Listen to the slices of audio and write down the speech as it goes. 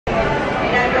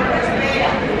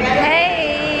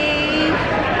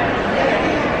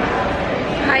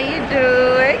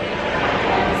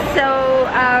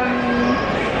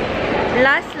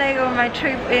last leg of my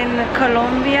trip in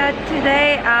Colombia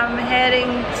today. I'm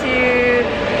heading to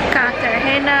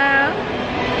Cartagena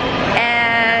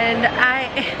and I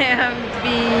am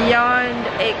beyond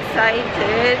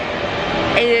excited.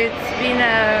 It's been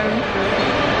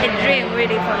a dream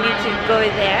really for me to go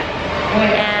there,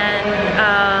 and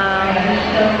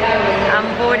I'm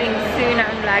boarding soon.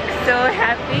 I'm like so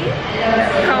happy,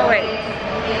 can't wait.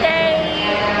 Yay!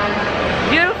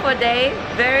 Beautiful day,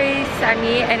 very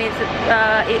sunny, and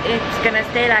it's gonna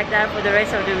stay like that for the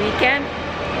rest of the weekend.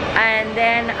 And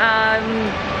then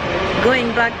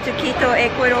going back to Quito,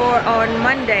 Ecuador on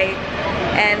Monday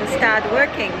and start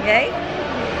working, okay?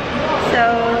 So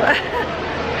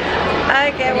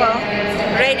okay, well,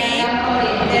 ready,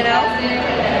 you know,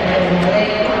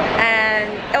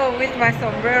 and oh, with my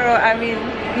sombrero, I mean,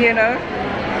 you know,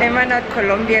 am I not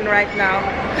Colombian right now?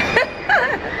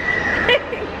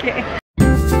 Okay.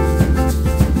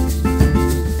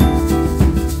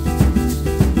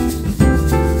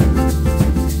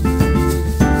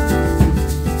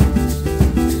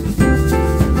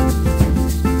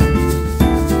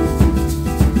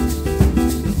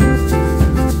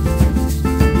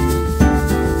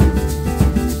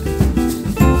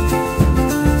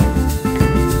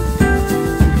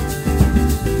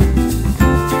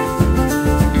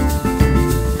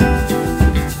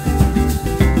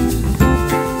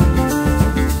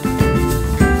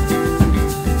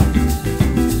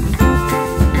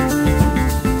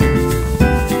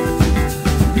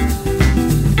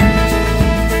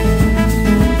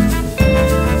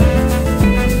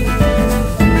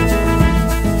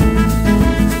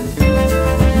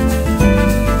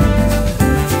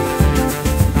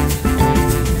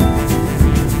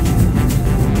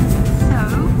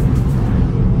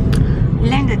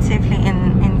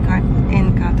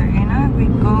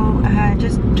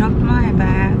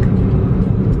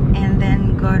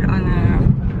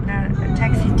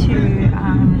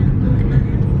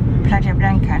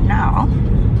 Now,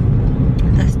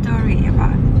 the story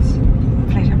about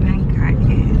Playa Blanca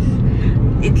is,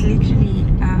 it literally,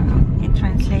 it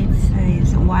translates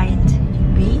as white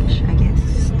beach. I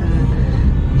guess the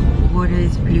water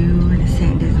is blue and the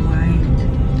sand is white.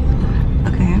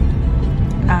 Okay.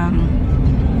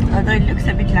 Although it looks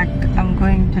a bit like I'm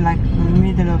going to like the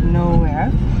middle of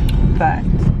nowhere, but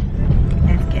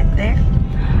let's get there.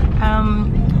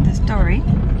 The story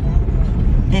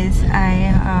is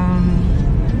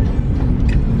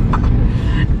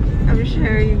I'm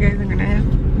sure you guys are gonna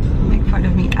make fun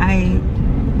of me. I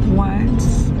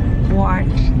once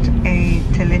watched a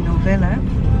telenovela,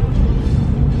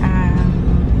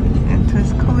 and it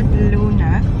was called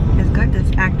Luna. It's got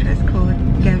this actress called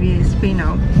Gabrielle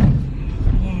Espino,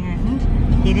 and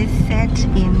it is set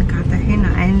in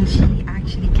Cartagena, and she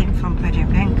actually came from Playa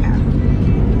Blanca.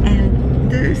 And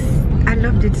I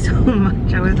loved it so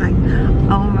much. I was like,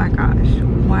 oh my gosh,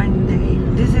 one day,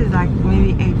 this is like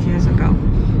maybe 8 years ago.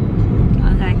 I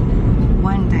was like,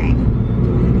 one day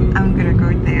I'm gonna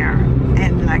go there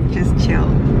and like just chill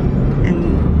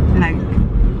and like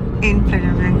in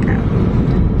Playa Blanca.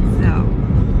 So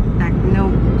like no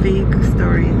big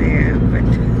story there, but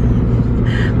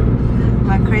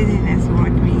my craziness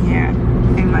brought me here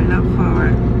and my love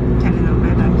for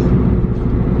telenovelas.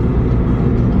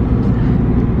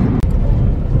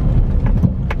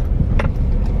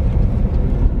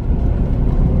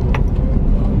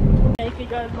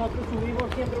 Nosotros subimos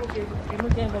siempre porque no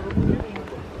entiendo.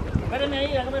 Espérenme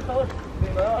ahí, hágame el favor.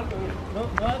 No,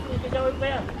 que ya voy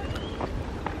para allá.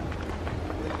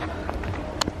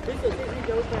 Sí,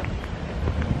 ya voy para allá.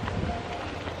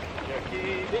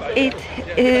 It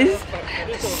is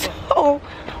so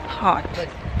hot.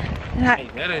 Like,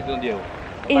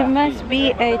 it must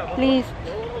be at least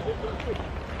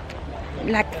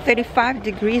like 35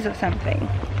 degrees or something.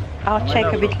 I'll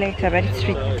check a bit later, but it's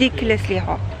ridiculously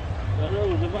hot.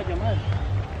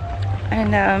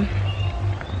 And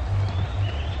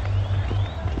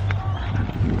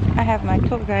I have my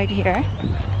tour guide here,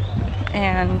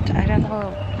 and I don't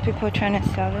know, people trying to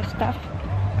sell this stuff,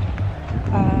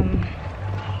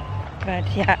 but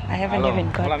yeah, I haven't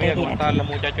even got there yet. I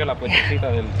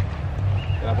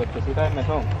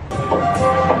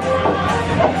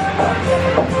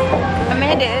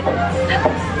made it.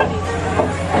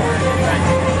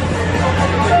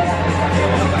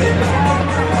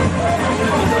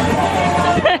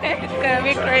 It's gonna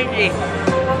be crazy.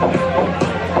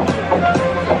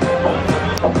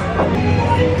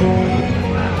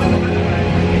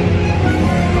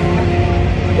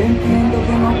 Entiendo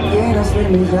que no quieras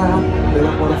verme ya, pero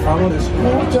por favor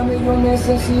escúchame, yo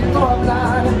necesito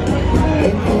hablar.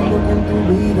 Entiendo que en tu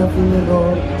vida fue un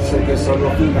error, sé que solo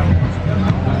fui la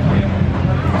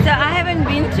So I haven't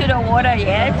been to the water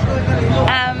yet.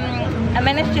 I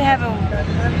managed to have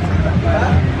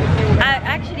I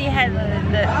actually had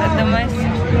the most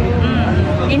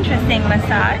interesting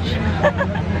massage.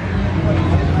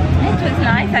 It was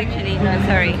nice actually. No,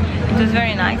 sorry, it was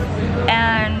very nice.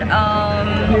 And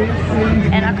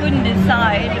I couldn't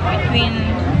decide between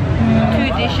two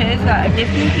dishes. I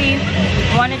definitely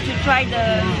wanted to try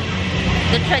the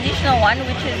traditional one,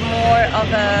 which is more of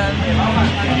a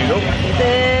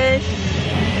fish.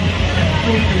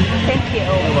 Thank you.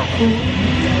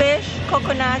 Fish,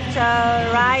 coconut,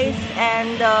 rice,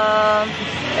 and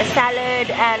a salad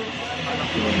and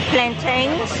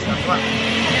plantains.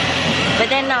 But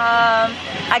then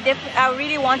I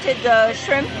really wanted the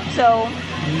shrimp, so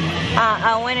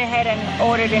I went ahead and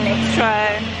ordered an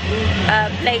extra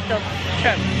plate of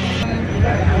shrimp.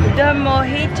 The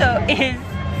mojito is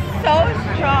so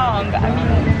strong. I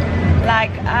mean,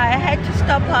 like I had to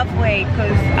stop halfway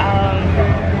because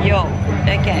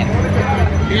okay,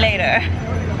 later.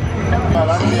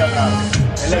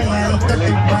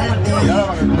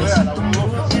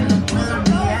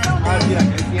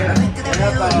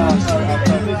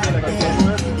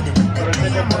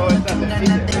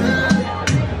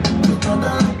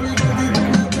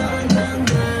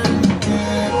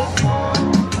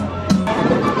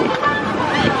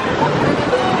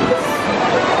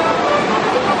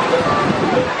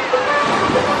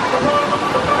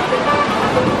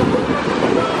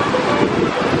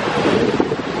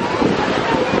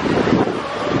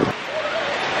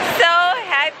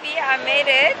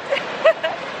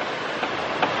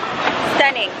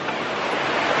 Stunning.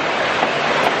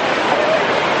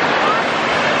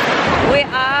 We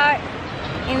are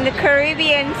in the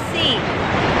Caribbean Sea.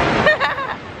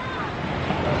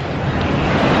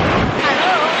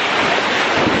 Hello.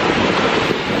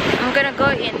 I'm gonna go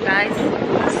in, guys.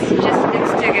 It's just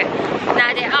next to it.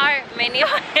 Now there are many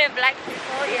other black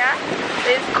people here.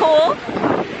 It's cool.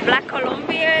 Black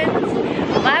Colombians.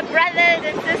 My brothers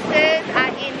and sisters are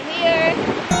in here.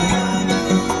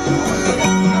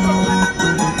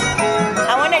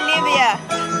 I want to live here.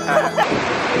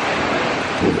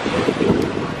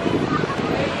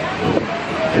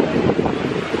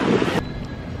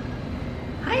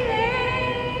 Hi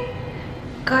there.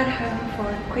 Got home for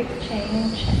a quick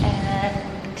change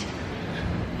and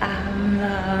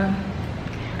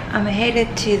I'm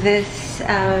headed to this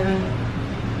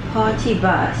party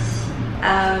bus.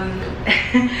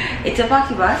 It's a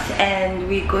party bus and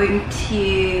we're going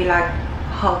to like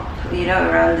hop, you know,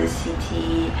 around the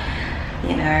city,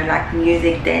 you know, like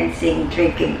music, dancing,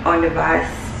 drinking on the bus,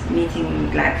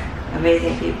 meeting like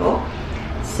amazing people.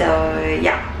 So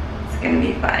yeah, it's gonna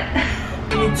be fun.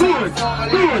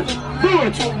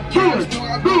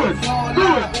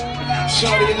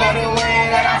 Shorty love the way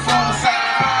that I flow south.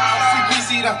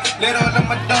 See the little of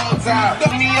my dogs out.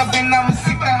 Throw me up and I'ma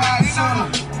sick the hot sooner.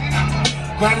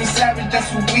 Grammy Savage,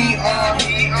 that's what we are.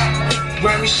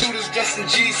 Grammy shooters dressed in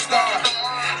G-Star.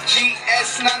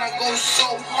 GS9, I go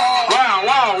so hard. Wow,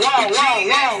 wow, wow, wow,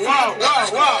 wow, wow, wow,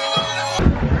 wow.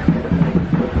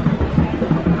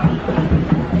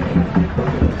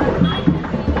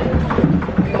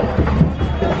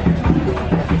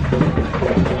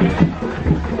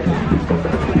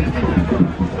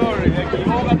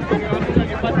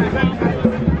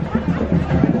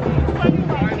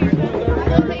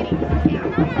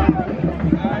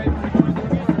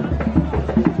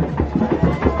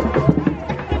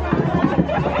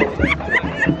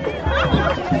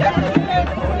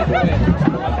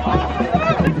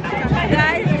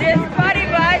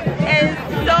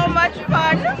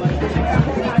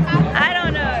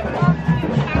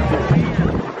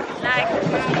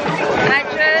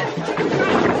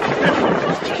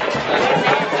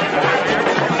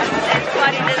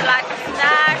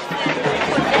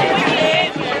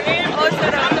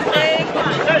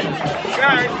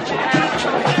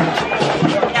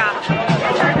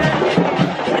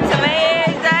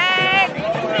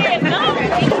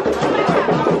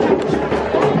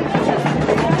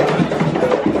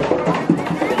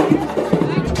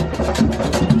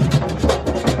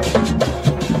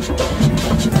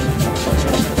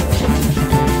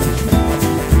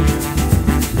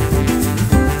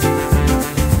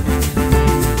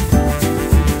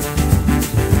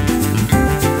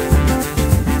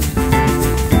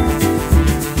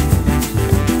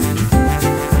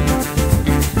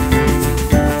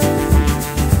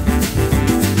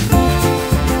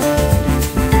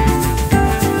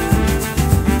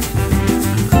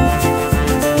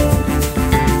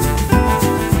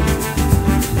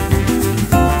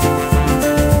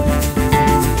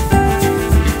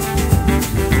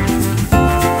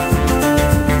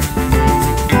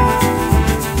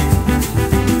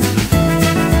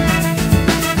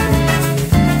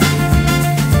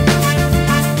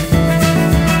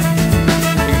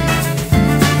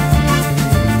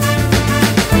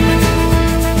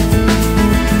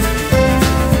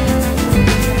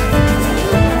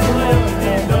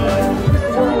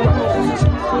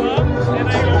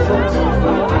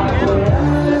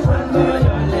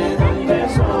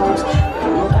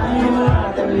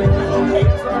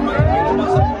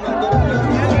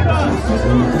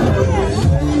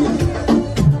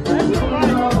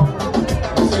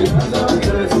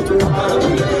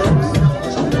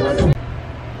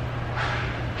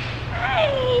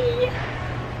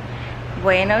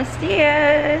 Buenos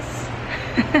dias.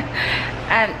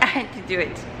 And I had to do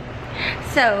it.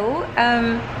 So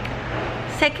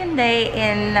second day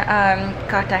in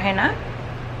Cartagena,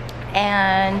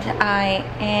 and I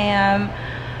am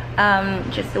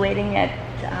just waiting at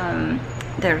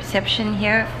the reception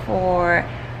here for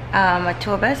a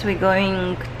tour bus. We're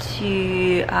going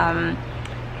to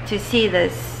see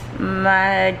this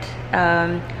mud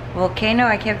volcano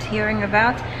I kept hearing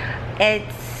about.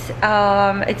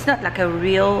 It's not like a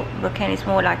real volcano, it's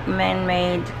more like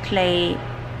man-made clay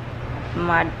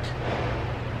mud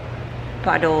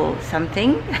puddle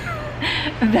something.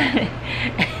 But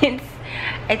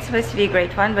it's supposed to be a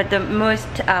great one. But the most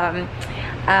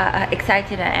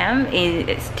excited I am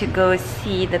is to go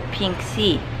see the Pink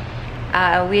Sea,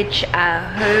 which I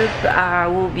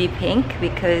hope will be pink,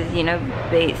 because, you know,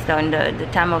 based on the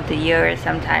time of the year,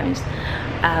 sometimes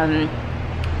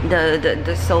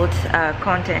the salt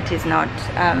content is not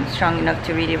strong enough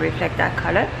to really reflect that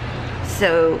color.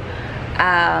 So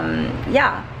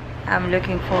yeah, I'm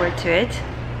looking forward to it.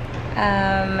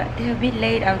 They're a bit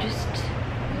late. I'm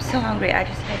so hungry. I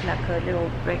just had like a little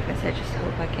breakfast. I just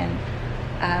hope I can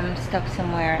stop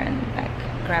somewhere and like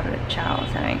grab a chow or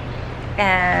something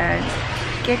and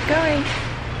get going.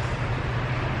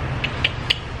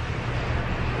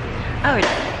 Oh,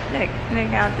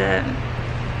 look out the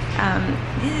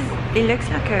it looks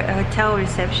like a hotel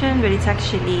reception, but it's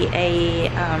actually a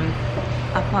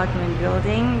apartment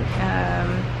building.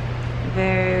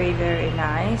 Very, very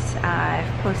nice. I've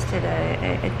posted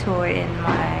a tour in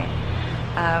my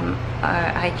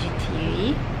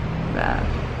IGTV.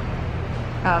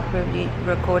 I'll probably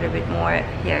record a bit more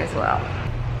here as well.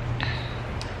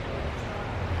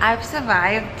 I've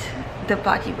survived the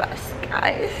party bus,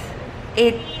 guys.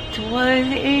 It was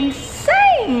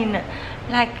insane.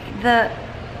 Like the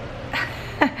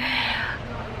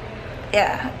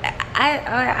yeah,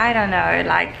 I don't know,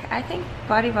 like I think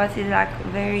party bus is like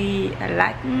very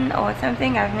Latin or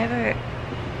something. I've never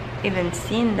even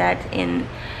seen that in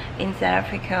South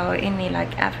Africa or any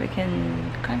like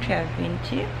African country I've been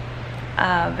to.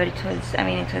 But it was, I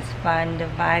mean, it was fun. The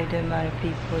vibe, the amount of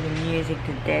people, the music,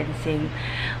 the dancing.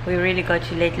 We really got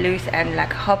to let loose and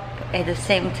like hop at the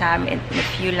same time in a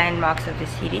few landmarks of the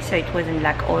city, so it wasn't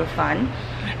like all fun.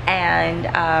 And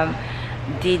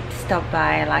did stop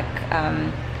by like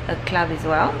a club as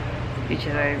well, which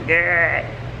was good.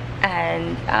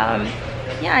 And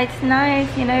yeah, it's nice,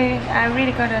 you know. I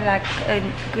really got a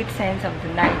good sense of the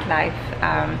nightlife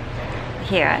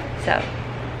here. So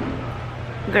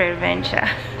great adventure.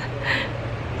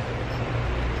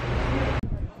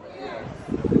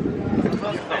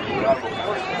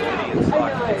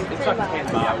 It's like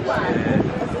 10 miles.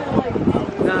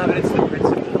 No, but it's the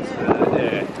principles.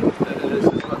 Yeah, this is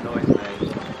what annoys me.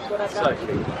 It's so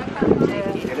cheap.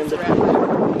 Get in the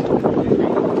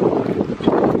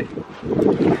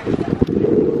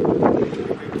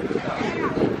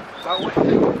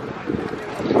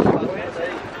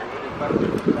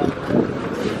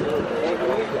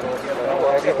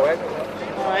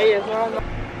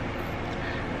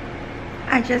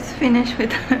I just finished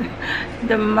with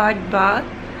the mud bath.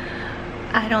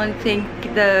 I don't think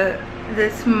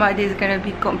this mud is gonna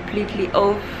be completely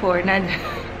off for another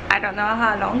I don't know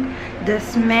how long. The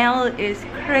smell is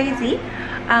crazy.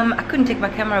 I couldn't take my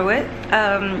camera with,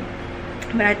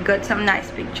 but I got some nice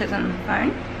pictures on my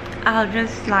phone. I'll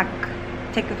just like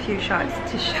take a few shots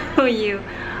to show you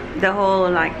the whole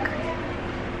like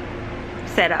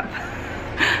setup.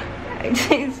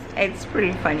 It's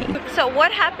pretty funny. So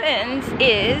what happens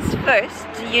is, first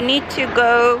you need to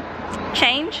go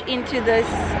change into this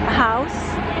house,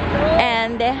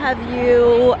 and they have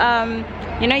you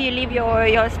you know, you leave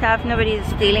your stuff, nobody's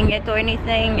stealing it or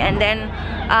anything, and then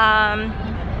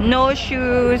no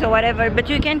shoes or whatever, but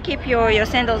you can keep your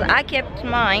sandals. I kept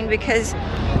mine because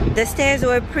the stairs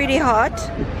were pretty hot.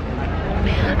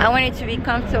 I wanted to be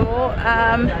comfortable.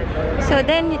 So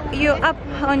then you're up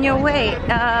on your way.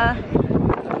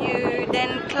 You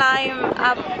then climb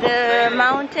up the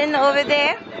mountain over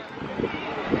there.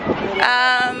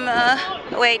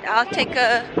 Wait, I'll take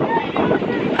a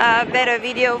better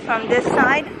video from this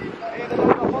side.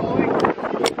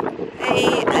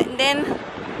 And then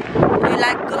you're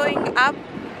like going up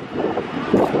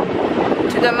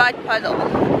to the mud puddle.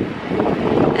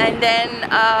 And then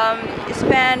you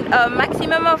spend a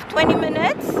maximum of 20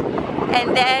 minutes,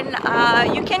 and then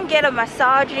you can get a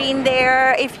massage in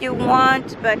there if you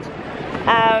want, but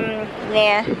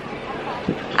yeah,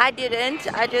 I didn't.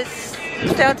 I just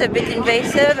felt a bit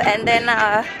invasive, and then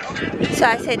so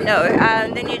I said no.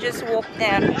 Then you just walk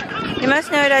down. You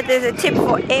must know that there's a tip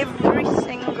for every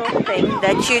single thing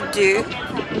that you do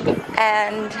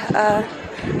And hello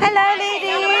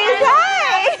ladies,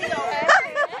 hi!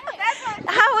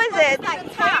 How was it?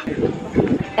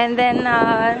 And then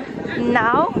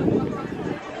now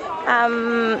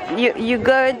you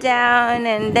go down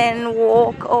and then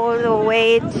walk all the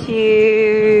way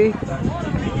to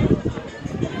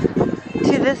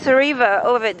this river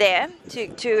over there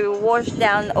to wash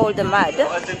down all the mud.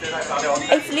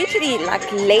 It's literally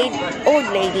like old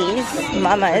ladies,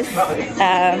 mamas,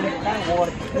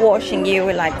 washing you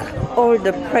with like all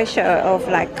the pressure of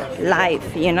like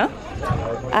life, you know.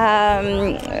 I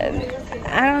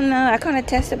don't know, I can't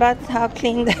attest about how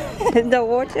clean the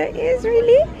water is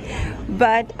really,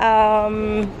 but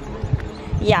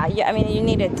yeah, I mean you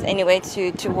need it anyway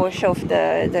to wash off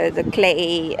the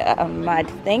clay mud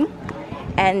thing.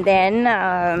 And then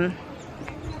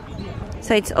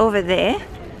so it's over there.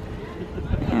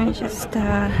 Let me just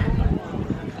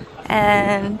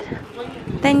and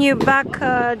then you back,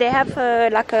 they have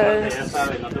like a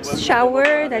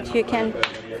shower that you can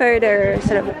further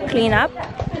sort of clean up,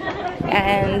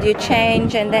 and you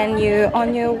change, and then you're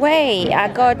on your way. I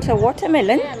got a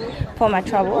watermelon for my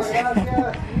travels.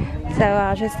 So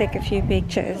I'll just take a few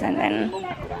pictures and then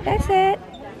that's it.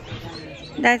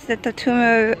 That's the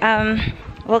Totumo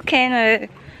volcano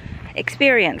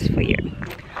experience for you.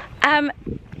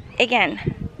 Again,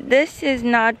 this is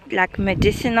not like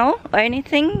medicinal or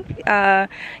anything.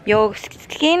 Your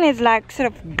skin is like sort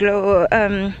of glow,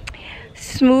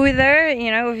 smoother,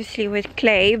 you know, obviously with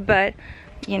clay, but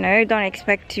you know, don't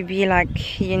expect to be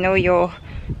like, you know, your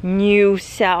new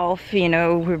self, you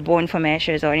know, reborn from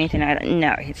ashes or anything like that.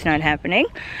 No, it's not happening.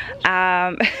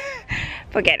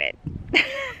 Forget it.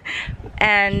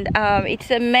 And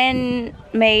it's a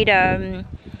man-made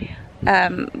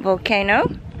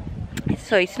volcano,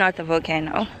 so it's not a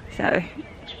volcano, so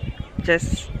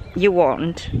just you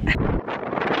won't.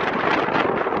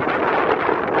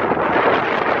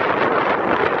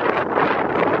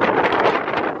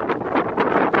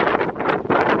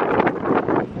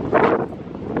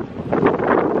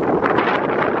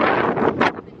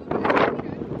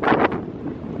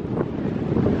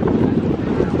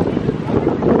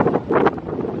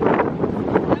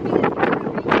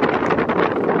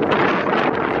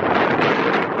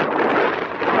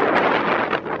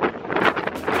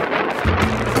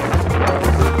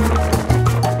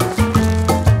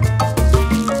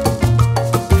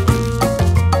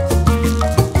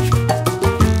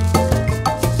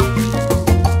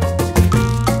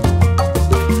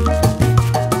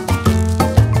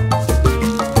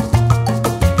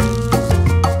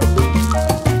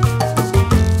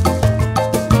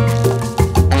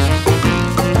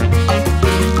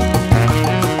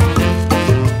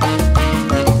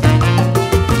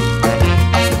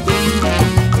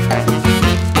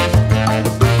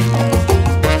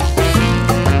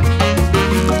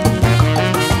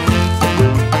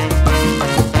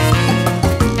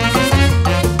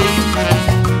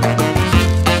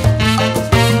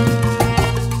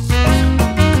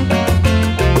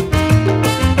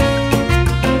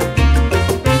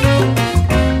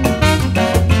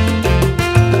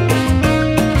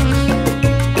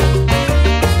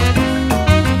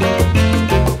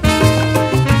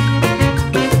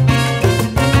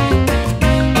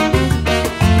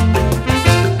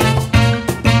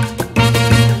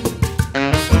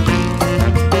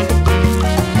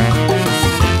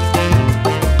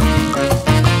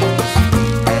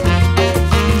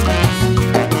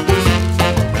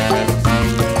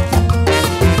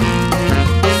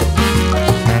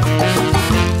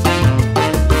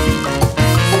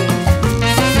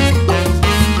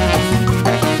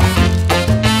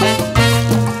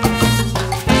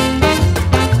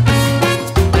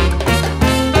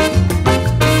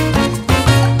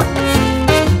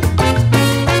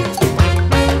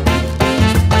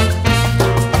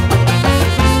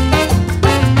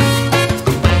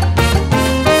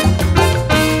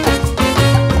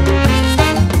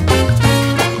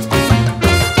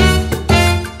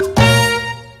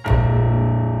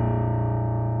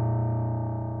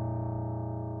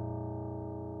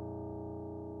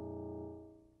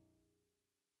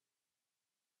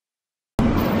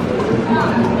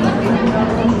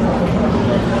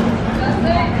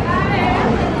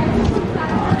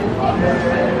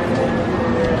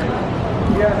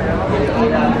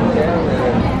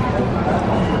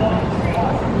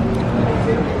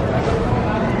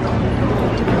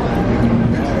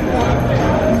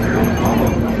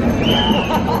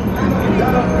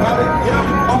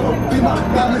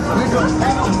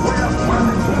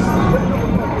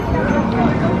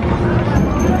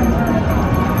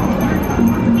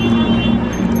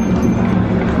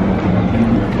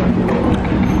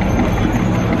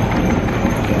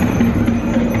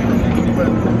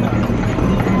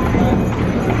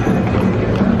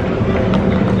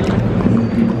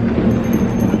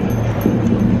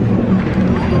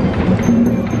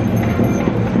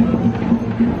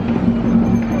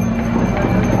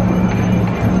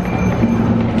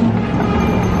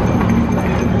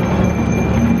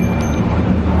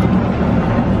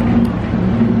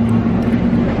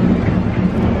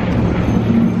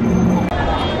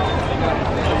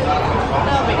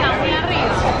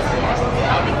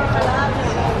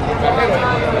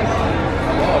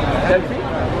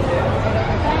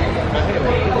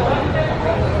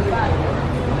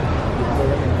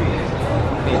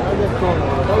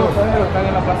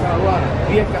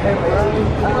 Y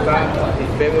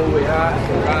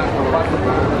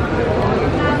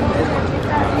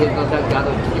entonces al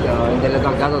gato, chico, dile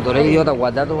al gato, tú eres idiota,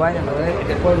 guarda tu vaina, no ves,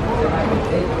 después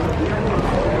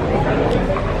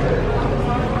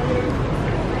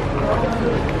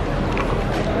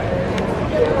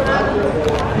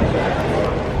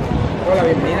hola,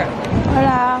 bienvenida.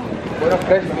 Hola. Buenos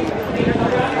precios.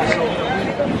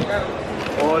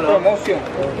 Hola. Promoción.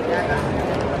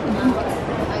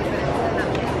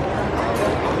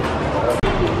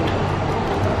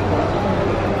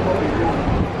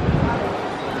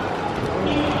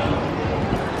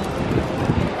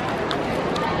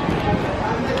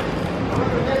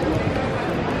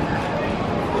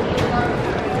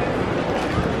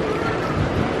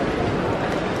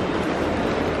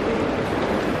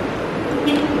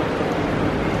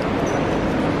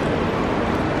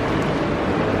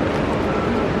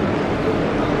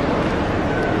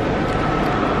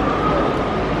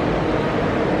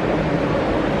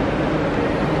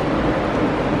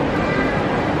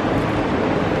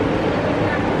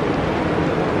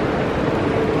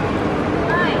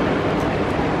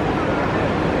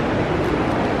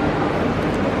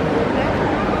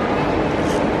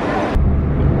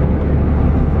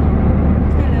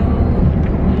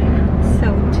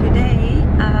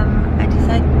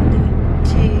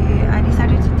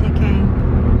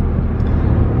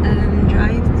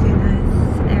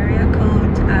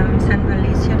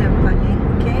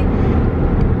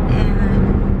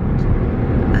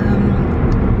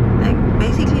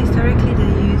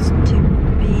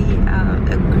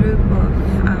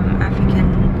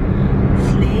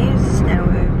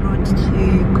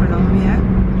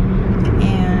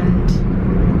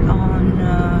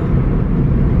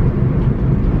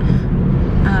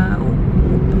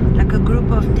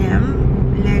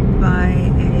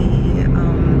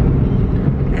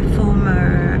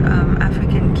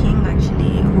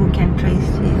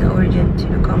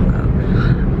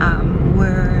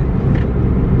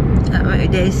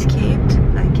 They escaped,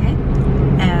 okay,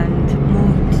 and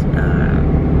moved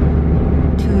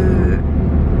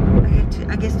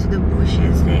I guess to the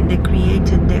bushes. They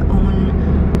created their own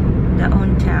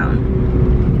town,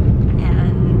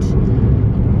 and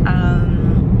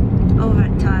over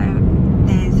time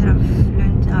they sort of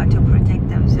learned how to protect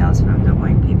themselves from the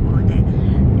white people. They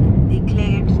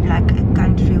declared like a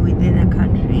country within a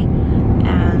country,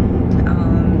 and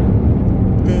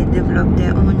they developed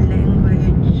their own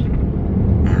language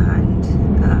and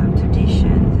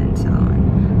traditions and so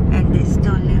on, and they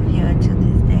still live here to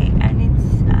this day. And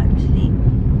it's actually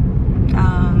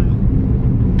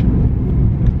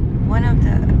one of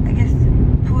the, I guess,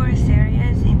 poorest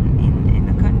areas in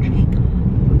the country,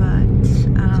 but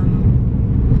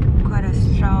quite a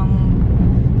strong,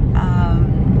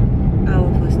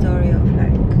 powerful story of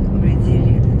like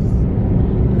resilience,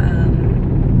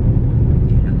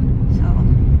 you know. So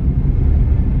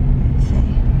let's say.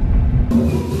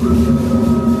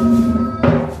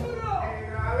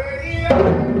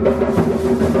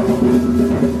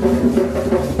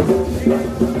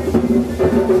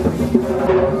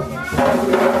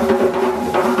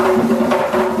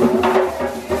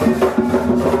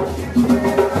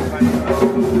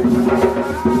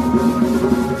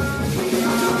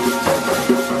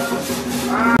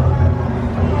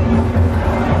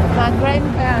 My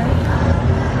grandparents.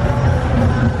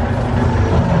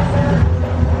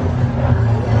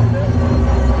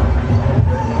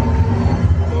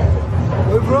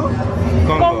 Where from?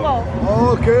 Congo.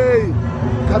 Okay.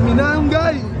 Caminando,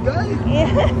 guy.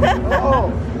 Oh,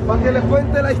 para que les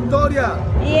cuente la historia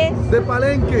Yes. de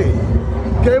Palenque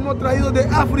que hemos traído de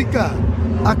África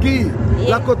aquí.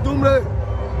 La costumbre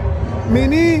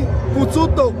mini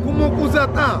pusuto como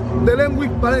kusata de lengua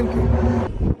Palenque.